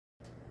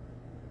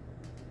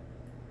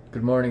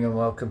Good morning and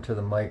welcome to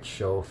the Mike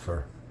Show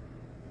for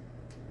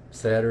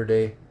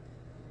Saturday,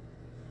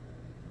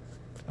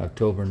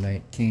 October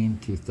 19,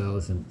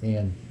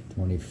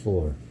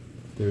 2024.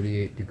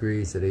 38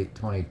 degrees at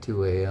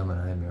 8:22 a.m. and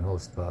I am your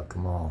host, Bob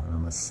Kamal, and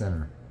I'm a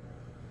sinner.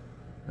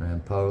 And I am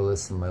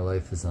powerless and my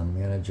life is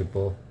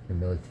unmanageable.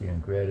 Humility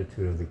and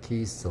gratitude are the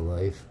keys to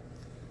life.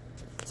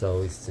 It's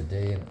always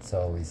today and it's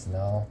always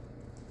now.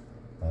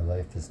 My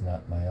life is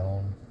not my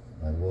own.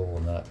 My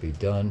will not be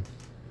done.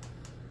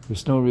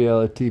 There's no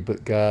reality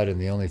but God,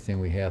 and the only thing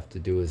we have to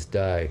do is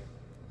die.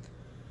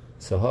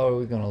 So how are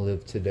we going to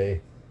live today?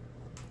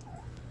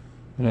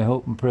 And I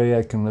hope and pray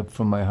I can live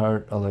from my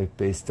heart a life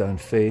based on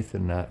faith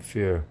and not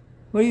fear.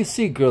 What do you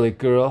see, girly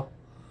girl?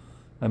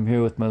 I'm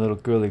here with my little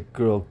girly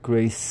girl,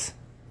 Grace.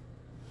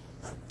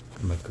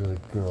 And my girly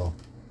girl,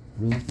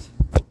 Ruth.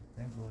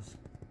 There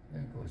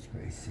goes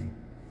Gracie.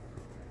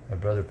 My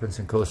brother, Prince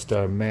and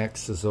co-star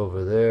Max, is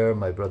over there.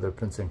 My brother,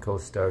 Prince and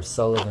co-star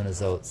Sullivan,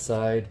 is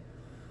outside.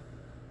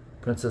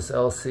 Princess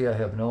Elsie, I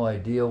have no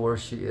idea where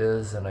she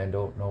is, and I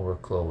don't know where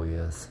Chloe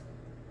is.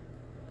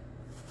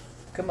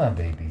 Come on,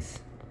 babies.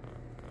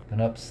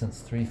 Been up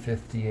since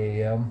 3:50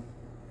 a.m.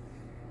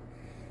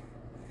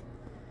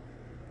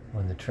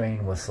 when the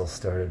train whistle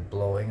started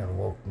blowing and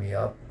woke me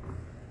up.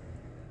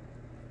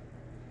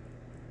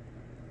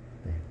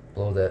 They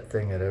blow that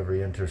thing at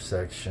every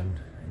intersection,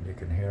 and you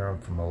can hear them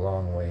from a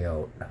long way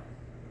out.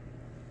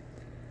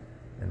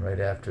 And right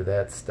after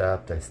that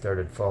stopped, I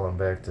started falling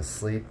back to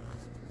sleep.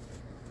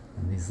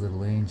 And these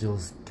little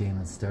angels came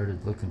and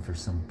started looking for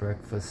some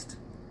breakfast.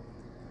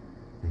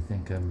 They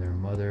think I'm their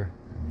mother,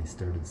 and they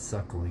started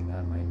suckling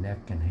on my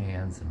neck and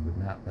hands and would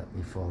not let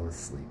me fall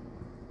asleep.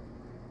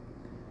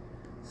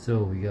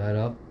 So we got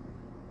up,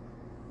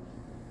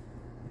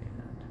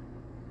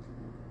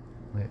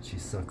 and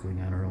she's suckling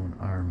on her own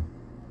arm.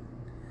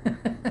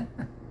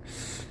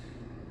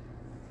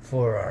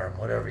 Forearm,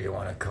 whatever you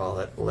want to call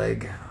it,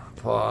 leg,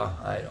 paw,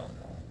 I don't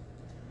know.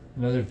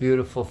 Another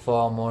beautiful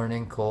fall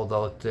morning, cold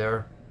out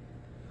there.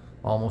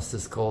 Almost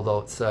as cold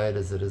outside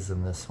as it is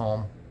in this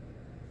home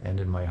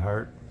and in my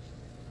heart.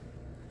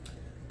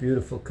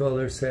 Beautiful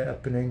colors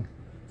happening.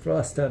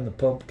 Frost on the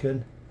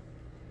pumpkin.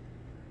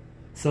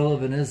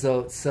 Sullivan is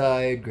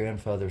outside.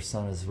 Grandfather's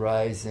sun is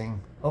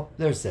rising. Oh,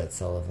 there's that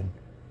Sullivan.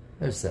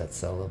 There's that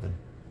Sullivan.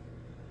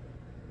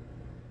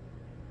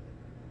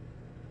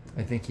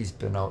 I think he's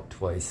been out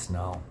twice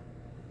now.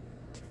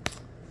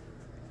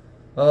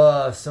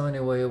 So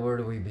anyway, where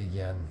do we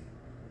begin?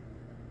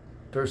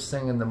 First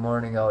thing in the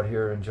morning out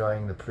here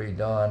enjoying the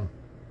pre-dawn.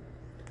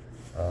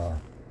 Got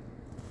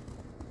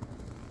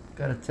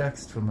a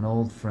text from an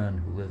old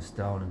friend who lives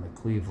down in the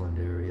Cleveland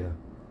area.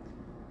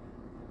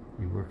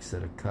 He works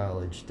at a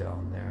college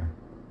down there.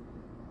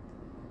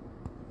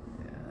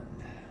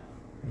 And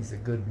he's a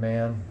good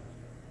man.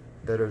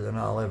 Better than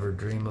I'll ever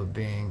dream of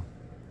being.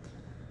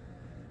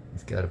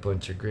 He's got a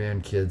bunch of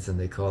grandkids and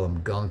they call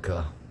him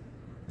Gunka.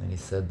 And he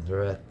said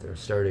they're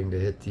starting to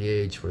hit the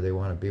age where they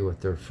want to be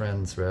with their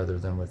friends rather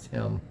than with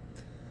him,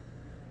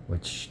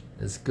 which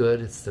is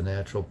good. It's the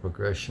natural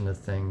progression of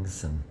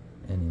things. And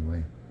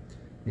anyway,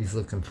 he's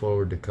looking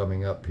forward to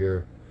coming up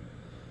here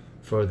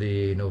for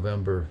the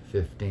November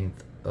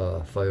 15th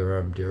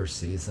firearm deer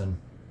season.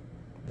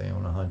 They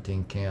own a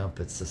hunting camp.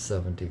 It's the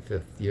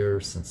 75th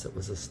year since it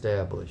was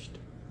established.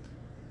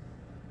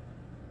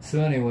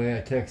 So anyway,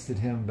 I texted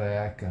him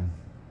back, and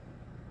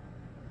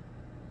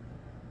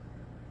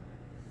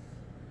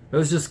it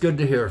was just good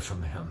to hear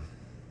from him.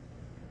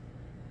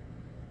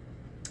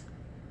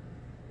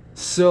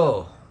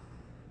 So,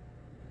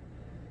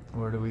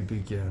 where do we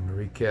begin? A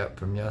recap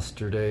from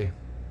yesterday.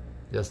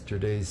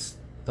 Yesterday's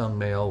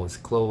thumbnail was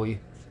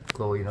Chloe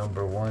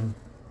number 1.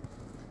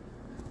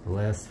 The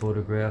last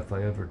photograph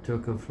I ever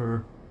took of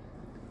her.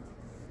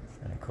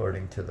 And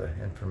according to the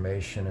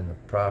information and the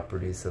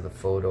properties of the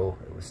photo,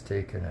 it was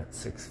taken at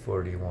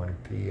 6:41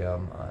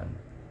 p.m. on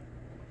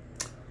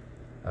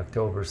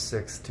October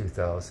 6,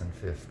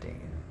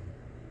 2015.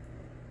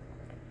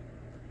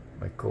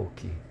 My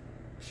Koki.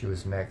 She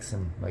was Max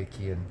and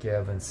Mikey and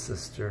Gavin's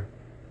sister.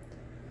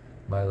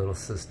 My little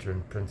sister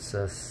and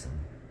princess.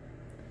 And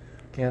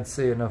can't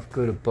say enough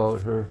good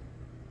about her.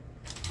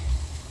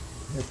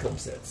 Here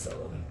comes that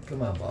Sullivan.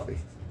 Come on, Bobby.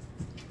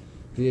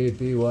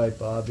 B-A-B-Y,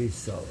 Bobby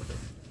Sullivan.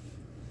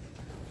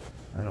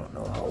 I don't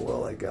know how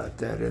well I got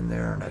that in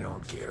there, and I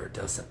don't care. It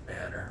doesn't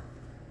matter.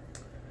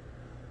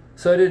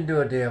 So I didn't do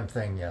a damn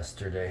thing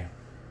yesterday.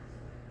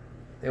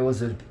 It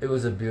was a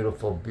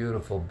beautiful,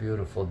 beautiful,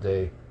 beautiful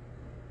day.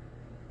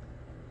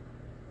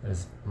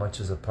 As much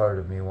as a part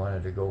of me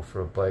wanted to go for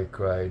a bike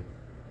ride,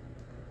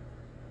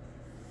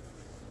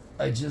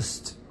 I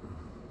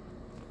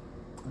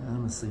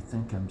honestly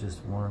think I'm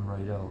just worn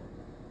right out.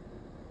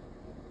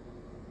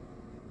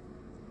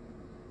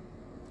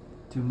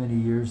 Too many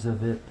years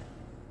of it.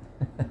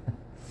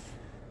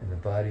 And the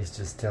body's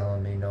just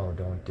telling me, no,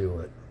 don't do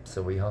it.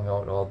 So we hung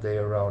out all day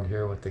around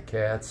here with the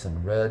cats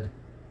and read.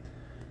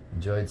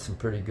 Enjoyed some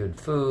pretty good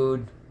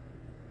food.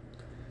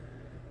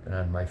 Been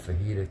on my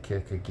fajita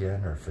kick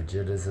again, or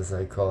fajitas as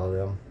I call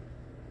them.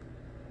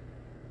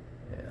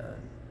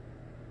 and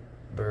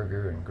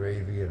burger and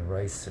gravy and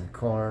rice and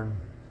corn.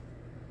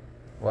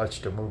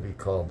 Watched a movie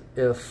called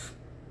If.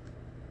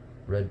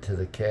 Read to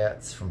the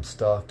Cats from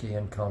Stalky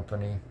and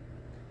Company.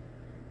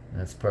 And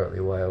that's partly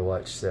why I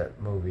watched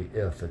that movie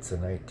If. It's a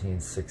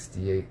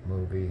 1968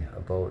 movie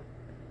about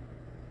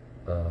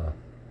a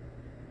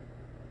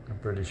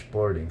British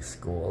boarding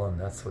school,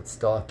 and that's what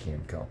Stalky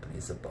and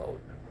Company's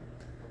about.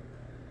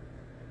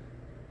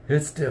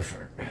 It's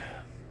different.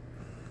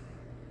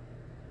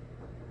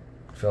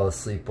 Fell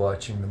asleep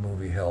watching the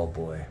movie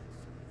Hellboy.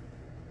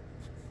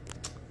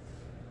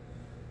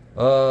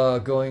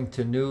 Going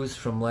to news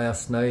from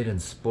last night in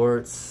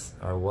sports.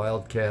 Our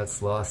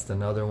Wildcats lost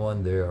another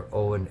one. They are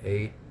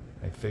 0-8.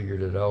 I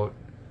figured it out.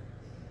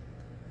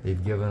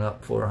 They've given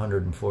up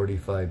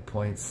 445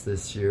 points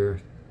this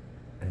year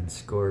and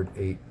scored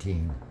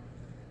 18.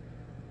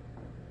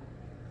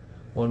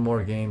 One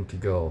more game to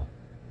go.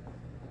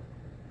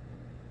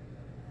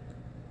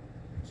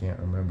 I can't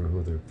remember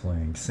who they're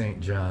playing. St.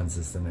 John's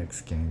is the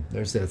next game.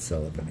 There's that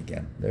Sullivan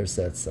again. There's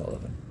that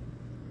Sullivan.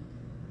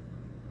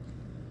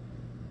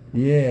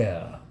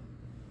 Yeah.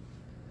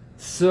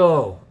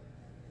 So,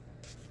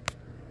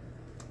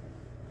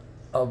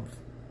 of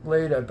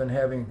late I've been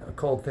having a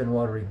cold, thin,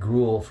 watery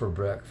gruel for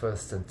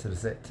breakfast, and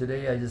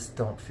today I just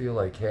don't feel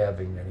like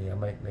having any. I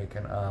might make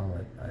an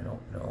omelet. I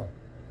don't know.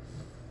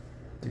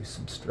 Do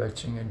some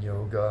stretching and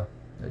yoga.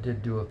 I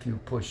did do a few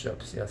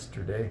push-ups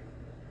yesterday.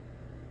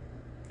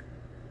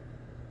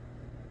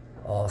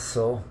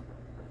 Also,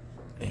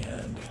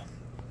 and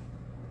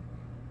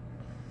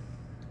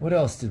what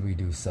else did we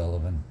do,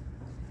 Sullivan?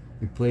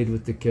 We played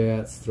with the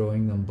cats,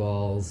 throwing them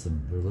balls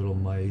and their little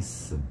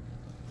mice and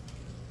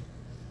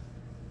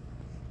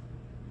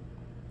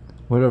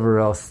whatever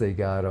else they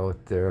got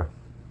out there.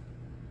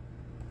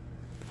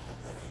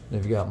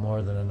 They've got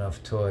more than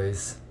enough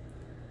toys.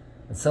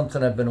 And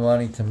something I've been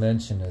wanting to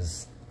mention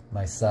is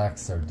my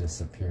socks are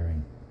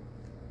disappearing.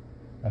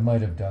 I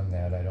might have done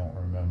that, I don't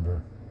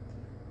remember.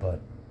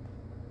 But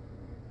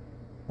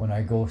when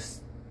I go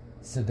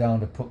sit down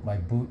to put my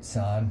boots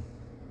on,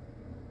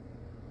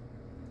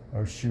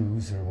 or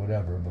shoes or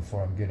whatever,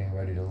 before I'm getting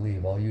ready to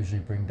leave, I'll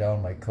usually bring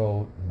down my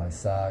coat and my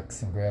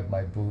socks and grab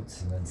my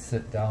boots and then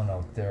sit down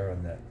out there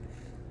on that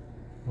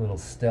little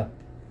step.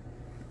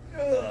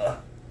 Ugh.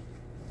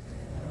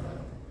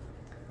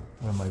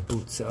 Where my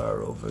boots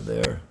are over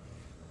there.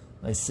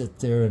 I sit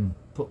there and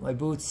put my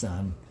boots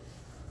on.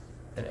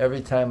 And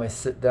every time I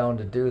sit down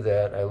to do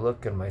that, I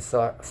look and my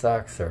socks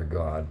are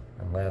gone.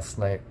 And last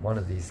night, one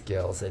of these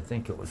gals, I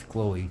think it was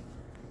Chloe,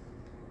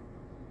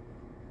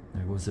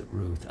 or was it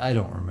Ruth? I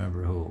don't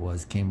remember who it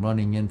was, came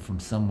running in from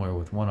somewhere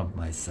with one of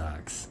my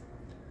socks.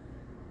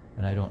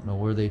 And I don't know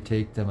where they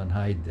take them and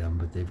hide them,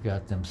 but they've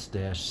got them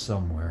stashed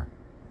somewhere.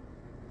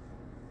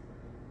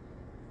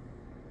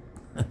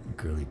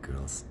 Girly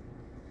girls.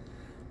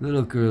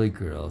 Little girly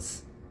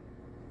girls.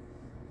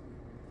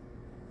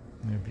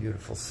 They're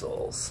beautiful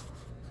souls.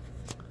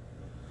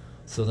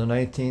 So the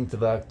 19th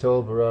of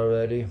October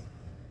already.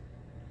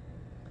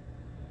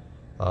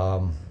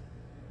 I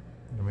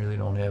really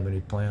don't have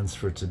any plans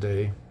for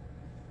today.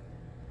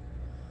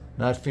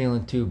 Not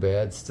feeling too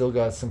bad. Still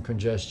got some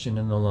congestion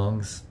in the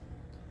lungs.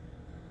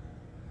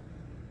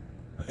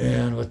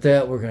 And with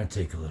that, we're going to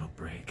take a little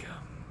break.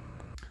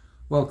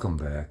 Welcome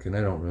back. And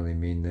I don't really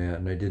mean that.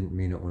 And I didn't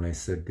mean it when I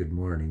said good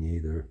morning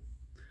either.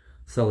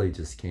 Sully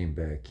just came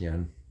back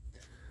in.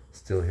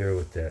 Still here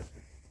with that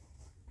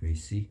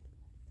Gracie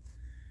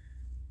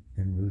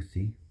and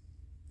Ruthie.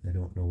 I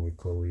don't know where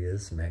Chloe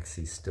is.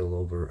 Maxie's still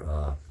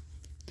over,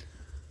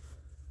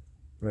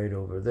 right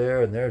over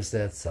there. And there's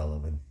that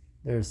Sullivan.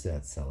 There's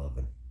that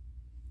Sullivan.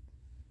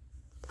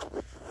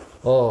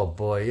 Oh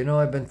boy, you know,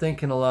 I've been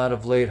thinking a lot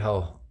of late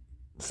how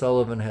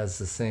Sullivan has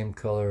the same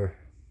color,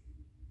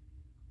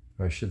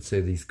 or I should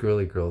say these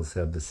girly girls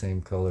have the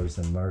same colors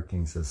and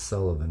markings as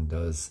Sullivan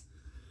does.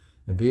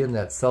 And being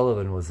that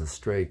Sullivan was a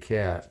stray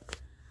cat,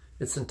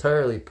 it's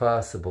entirely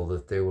possible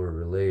that they were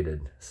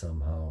related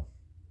somehow.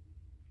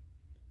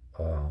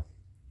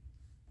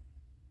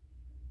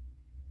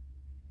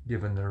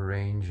 Given their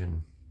range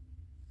and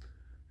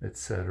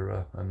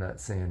etc. I'm not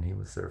saying he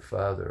was their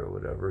father or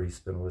whatever. He's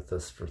been with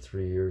us for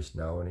 3 years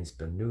now and he's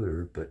been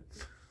neutered, but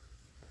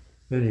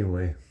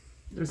anyway,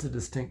 there's a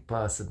distinct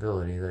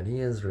possibility that he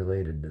is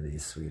related to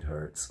these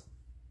sweethearts.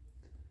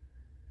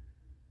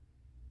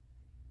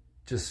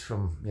 Just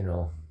from, you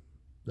know,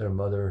 their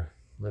mother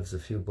lives a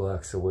few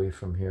blocks away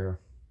from here.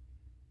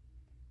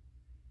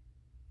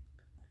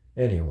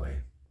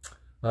 Anyway,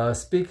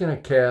 speaking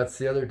of cats,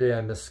 the other day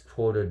I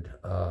misquoted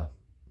a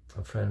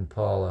friend,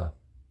 Paula.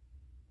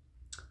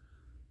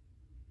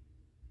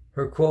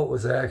 Her quote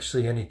was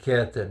actually, any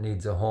cat that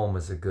needs a home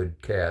is a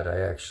good cat. I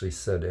actually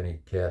said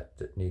any cat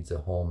that needs a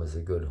home is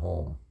a good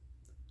home.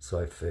 So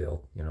I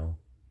failed, you know.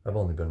 I've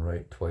only been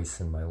right twice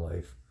in my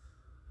life.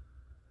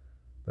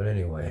 But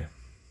anyway,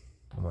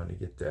 I wanted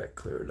to get that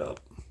cleared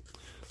up.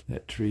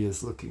 That tree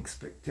is looking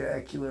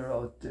spectacular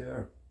out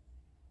there.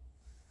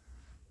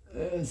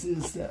 As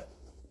is that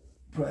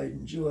Pride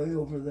and Joy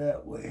over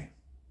that way.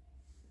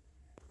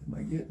 Am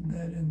I getting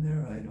that in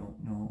there? I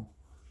don't know.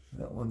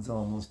 That one's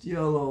almost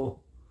yellow.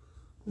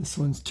 This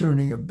one's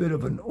turning a bit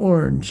of an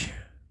orange.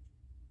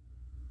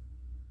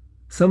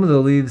 Some of the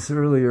leaves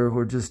earlier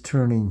were just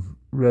turning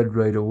red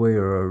right away,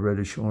 or a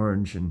reddish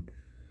orange, and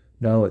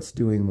now it's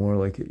doing more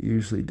like it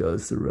usually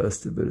does. The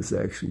rest of it is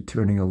actually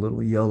turning a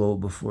little yellow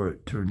before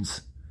it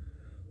turns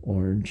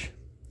orange.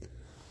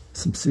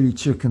 Some city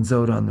chickens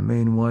out on the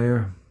main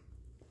wire.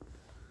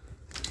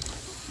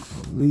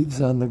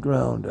 Leaves on the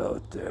ground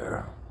out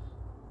there.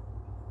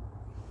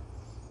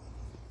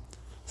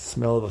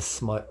 Smell of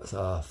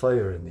a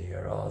fire in the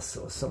air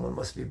also. Someone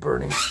must be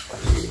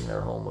heating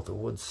their home with a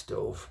wood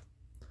stove.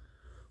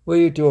 What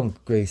are you doing,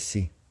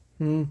 Gracie?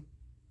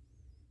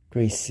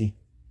 Gracie.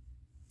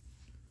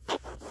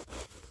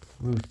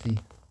 Ruthie.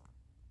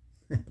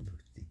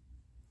 Ruthie.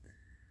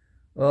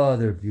 Oh,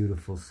 they're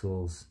beautiful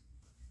souls.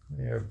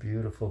 They are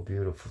beautiful,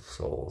 beautiful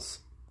souls.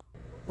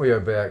 We are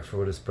back for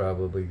what is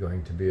probably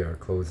going to be our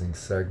closing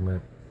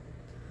segment.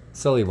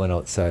 Sully went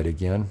outside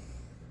again.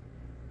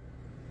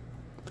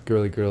 The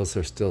girly girls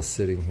are still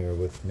sitting here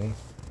with me.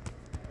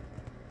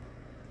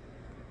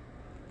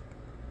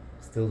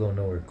 Still don't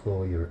know where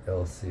Chloe or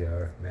Elsie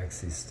are.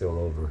 Maxie's still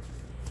over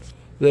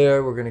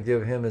there. We're going to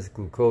give him his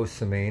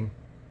glucosamine,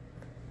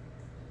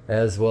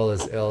 as well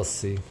as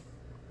Elsie.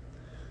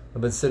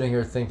 I've been sitting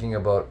here thinking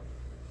about,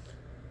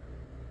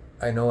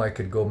 I know I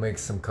could go make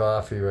some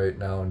coffee right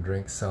now and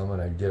drink some,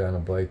 and I'd get on a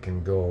bike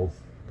and go.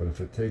 But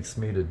if it takes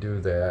me to do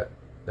that,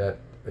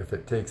 if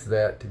it takes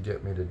that to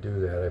get me to do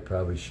that, I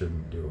probably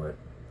shouldn't do it.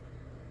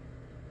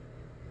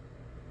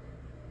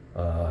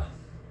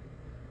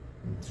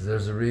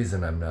 There's a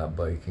reason I'm not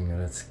biking,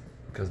 and it's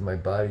because my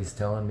body's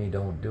telling me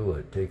don't do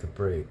it, take a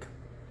break.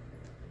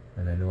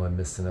 And I know I'm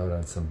missing out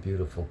on some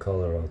beautiful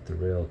color out the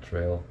rail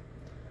trail.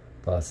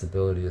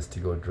 Possibility is to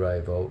go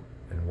drive out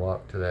and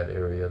walk to that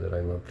area that I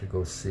love to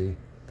go see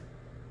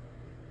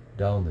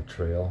down the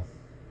trail.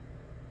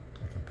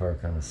 I can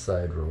park on a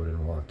side road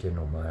and walk in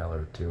a mile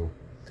or two.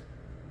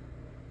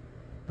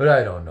 But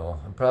I don't know.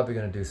 I'm probably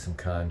going to do some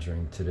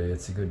conjuring today.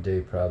 It's a good day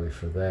probably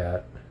for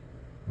that.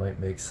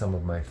 Might make some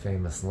of my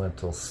famous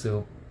lentil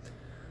soup.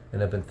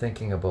 And I've been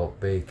thinking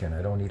about bacon.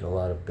 I don't eat a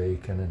lot of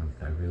bacon, and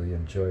I really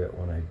enjoy it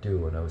when I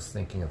do. And I was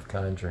thinking of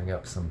conjuring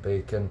up some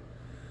bacon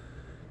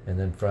and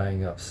then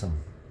frying up some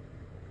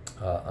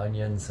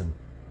onions and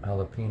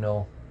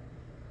jalapeno,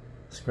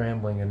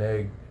 scrambling an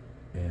egg,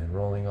 and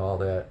rolling all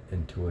that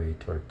into a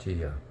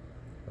tortilla.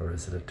 Or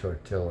is it a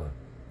tortilla?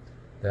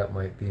 That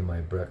might be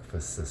my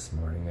breakfast this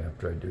morning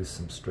after I do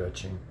some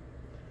stretching.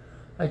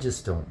 I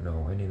just don't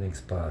know. Anything's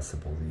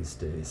possible these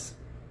days.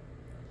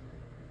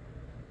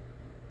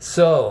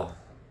 So,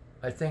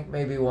 I think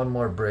maybe one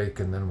more break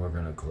and then we're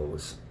going to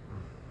close.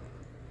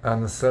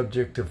 On the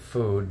subject of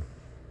food,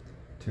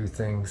 two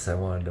things I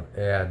wanted to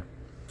add.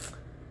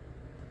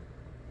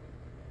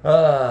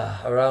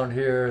 Around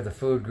here, the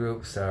food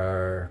groups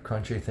are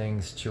crunchy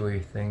things,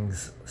 chewy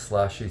things,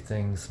 sloshy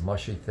things,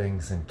 mushy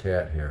things, and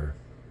cat hair.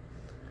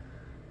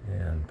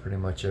 And pretty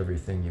much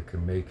everything you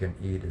can make and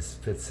eat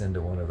fits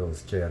into one of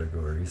those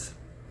categories.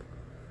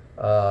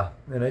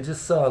 And I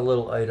just saw a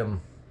little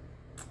item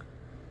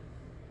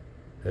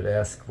that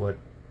asked what...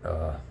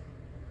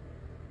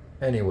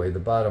 anyway, the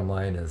bottom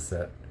line is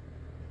that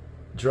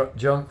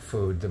junk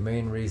food, the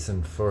main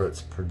reason for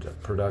its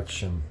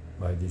production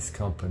by these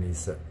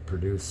companies that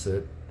produce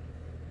it,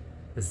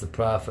 is the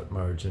profit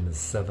margin is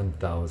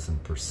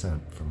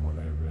 7,000% from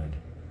what I read.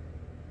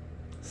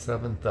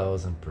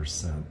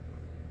 7,000%.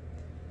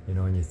 You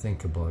know, when you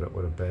think about it,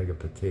 what a bag of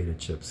potato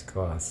chips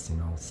costs, you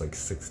know, it's like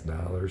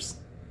 $6.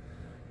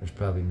 There's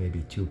probably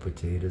maybe 2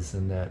 potatoes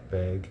in that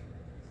bag.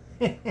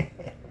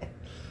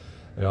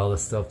 And all the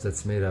stuff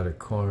that's made out of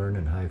corn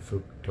and high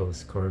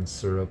fructose corn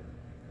syrup.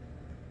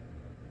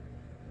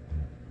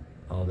 And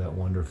all that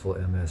wonderful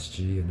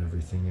MSG and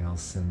everything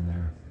else in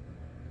there.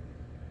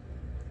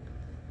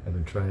 I've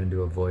been trying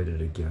to avoid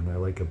it again. I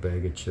like a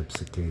bag of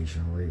chips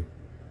occasionally.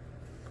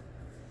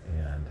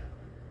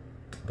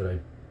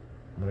 But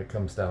when it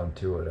comes down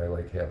to it, I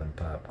like having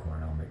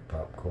popcorn. I'll make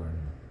popcorn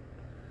and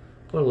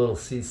put a little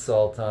sea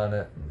salt on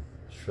it and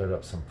shred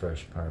up some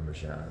fresh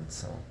Parmesan.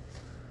 So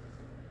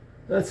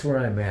that's where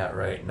I'm at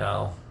right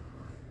now.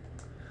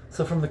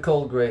 So from the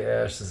cold gray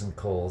ashes and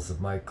coals of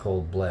my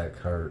cold black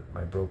heart,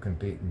 my broken,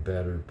 beaten,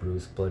 battered,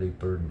 bruised, bloody,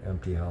 burdened,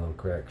 empty, hollow,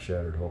 cracked,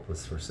 shattered,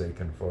 hopeless,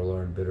 forsaken,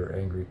 forlorn, bitter,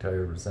 angry,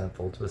 tired,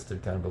 resentful,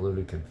 twisted,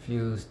 convoluted,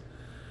 confused,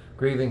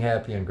 grieving,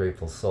 happy, and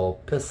grateful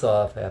soul, piss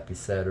off, happy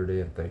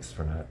Saturday, and thanks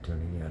for not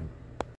tuning in.